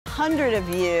100 of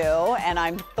you, and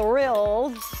I'm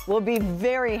thrilled, will be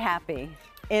very happy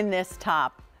in this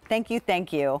top. Thank you,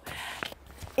 thank you.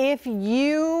 If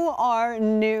you are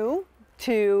new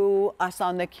to us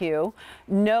on theCUBE,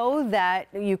 know that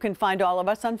you can find all of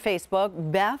us on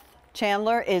Facebook. Beth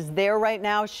Chandler is there right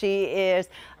now. She is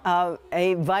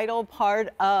a vital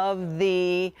part of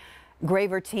the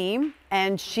Graver team,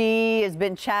 and she has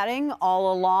been chatting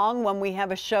all along. When we have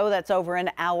a show that's over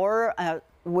an hour,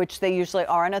 which they usually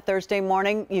are on a Thursday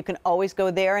morning, you can always go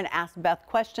there and ask Beth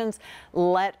questions.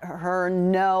 Let her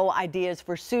know ideas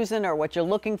for Susan or what you're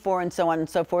looking for and so on and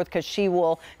so forth, because she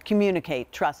will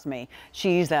communicate, trust me.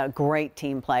 She's a great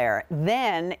team player.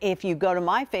 Then if you go to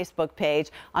my Facebook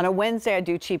page, on a Wednesday I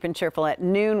do Cheap and Cheerful at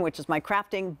noon, which is my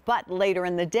crafting, but later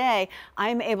in the day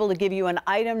I'm able to give you an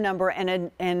item number and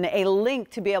a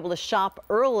link to be able to shop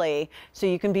early so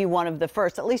you can be one of the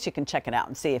first. At least you can check it out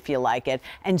and see if you like it.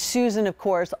 And Susan, of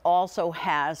course, also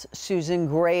has Susan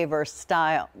Graver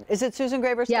style. Is it Susan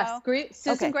Graver style? Yes,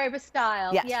 Susan Graver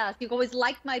style. Yes. Yes, you can always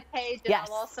like my page, and yes.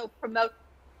 I'll also promote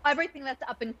everything that's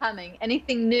up and coming.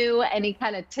 Anything new, any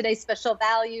kind of today's special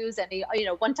values, any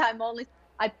one time only.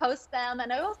 I post them,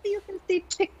 and you can see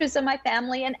pictures of my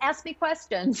family and ask me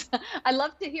questions. I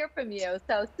love to hear from you.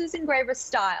 So Susan Graver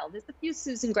style. There's a few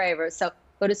Susan Gravers, so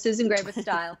go to Susan Graver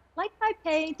style. Like my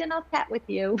page, and I'll chat with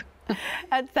you.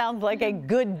 That sounds like a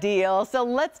good deal. So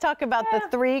let's talk about the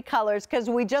three colors, because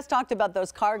we just talked about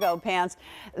those cargo pants.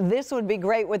 This would be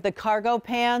great with the cargo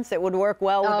pants. It would work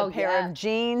well with a pair of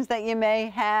jeans that you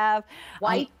may have.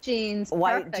 White jeans.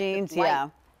 White jeans, yeah.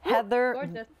 Heather,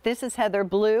 gorgeous. This is Heather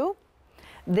Blue.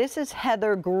 This is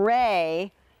Heather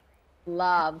Gray.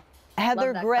 Love.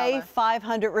 Heather Love Gray, color.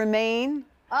 500 remain.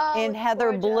 In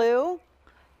Heather gorgeous. Blue,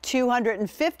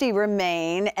 250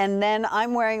 remain. And then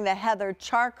I'm wearing the Heather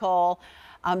Charcoal.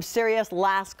 Serious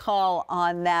last call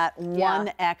on that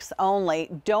 1X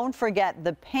only. Don't forget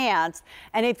the pants.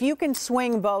 And if you can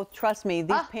swing both, trust me,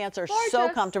 these pants are so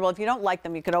comfortable. If you don't like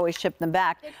them, you could always ship them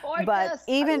back. But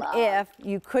even if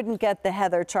you couldn't get the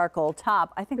Heather Charcoal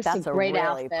top, I think that's a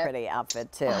really pretty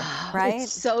outfit too, right?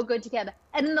 It's so good together.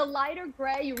 And in the lighter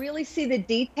gray, you really see the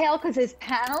detail, because there's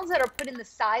panels that are put in the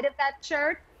side of that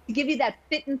shirt to give you that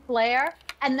fit and flare.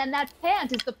 And then that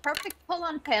pant is the perfect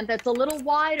pull-on pant that's a little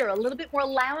wider, a little bit more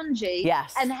loungy.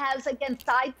 Yes. And has, again,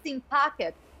 side seam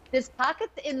pockets. There's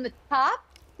pockets in the top,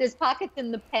 there's pockets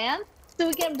in the pants. So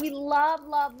again, we love,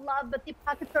 love, love, but the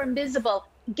pockets are invisible.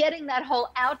 Getting that whole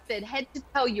outfit, head to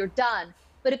toe, you're done.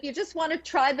 But if you just want to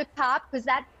try the top, because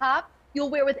that top, you'll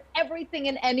wear with everything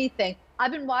and anything.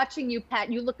 I've been watching you,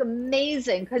 Pat. You look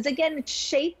amazing, because again, it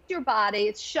shapes your body.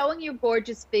 It's showing your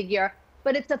gorgeous figure,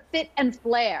 but it's a fit and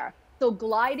flare. So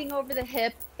gliding over the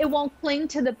hip, it won't cling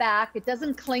to the back. It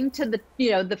doesn't cling to the,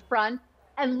 the front.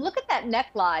 And look at that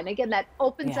neckline. Again, that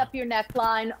opens up your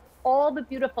neckline. All the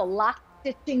beautiful lock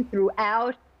stitching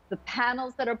throughout. The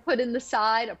panels that are put in the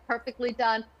side are perfectly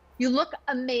done. You look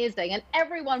amazing, and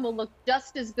everyone will look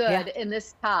just as good in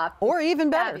this top. Or even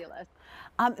better. Fabulous.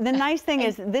 The nice thing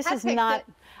is this is not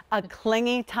a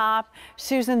clingy top.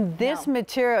 Susan, this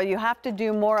material you have to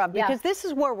do more of, because this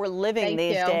is where we're living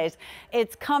these days.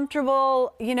 It's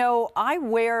comfortable. I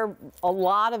wear a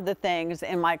lot of the things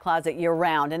in my closet year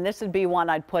round, and this would be one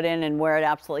I'd put in and wear it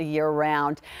absolutely year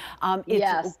round.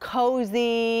 It's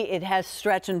cozy. It has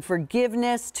stretch and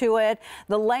forgiveness to it.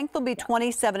 The length will be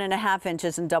 27.5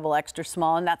 inches in double extra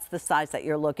small, and that's the size that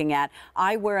you're looking at.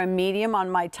 I wear a medium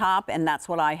on my top, and that's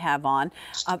what I have on.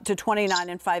 Up to 29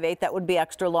 and 5/8, that would be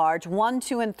extra large. 1,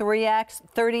 2, and 3X,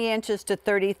 30 inches to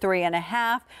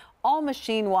 33.5. All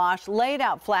machine wash, laid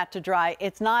out flat to dry.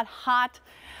 It's not hot.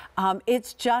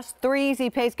 It's just 3 easy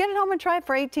pays. Get it home and try it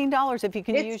for $18 if you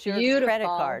can use your credit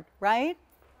card, right?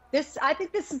 I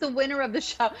think this is the winner of the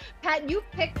show. Pat, you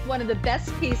picked one of the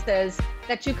best pieces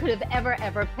that you could have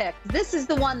ever picked. This is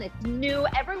the one that's new.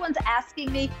 Everyone's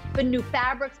asking me for new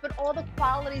fabrics, but all the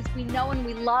qualities we know and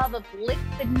we love of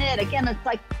liquid knit. Again,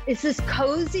 it's this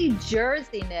cozy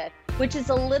jersey knit, which is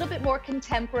a little bit more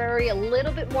contemporary, a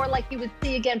little bit more like you would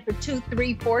see again for 2,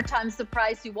 3, 4 times the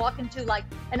price. You walk into like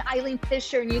an Eileen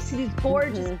Fisher and you see these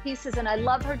gorgeous pieces, and I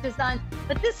love her design.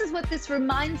 But this is what this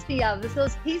reminds me of, is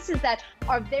those pieces that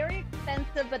are very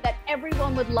expensive, but that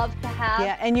everyone would love to have.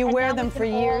 Yeah, and you wear them for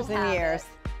years and years.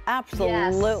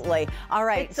 Absolutely. All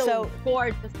right, it's so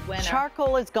gorgeous winner.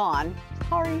 Charcoal is gone.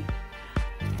 Sorry.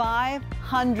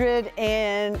 500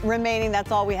 in remaining.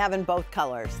 That's all we have in both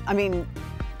colors. I mean,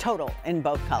 total in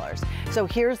both colors. So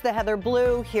here's the Heather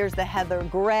Blue, here's the Heather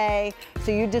Gray.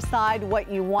 So you decide what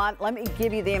you want. Let me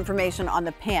give you the information on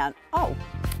the pant. Oh,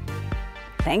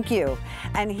 thank you.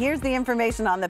 And here's the information on the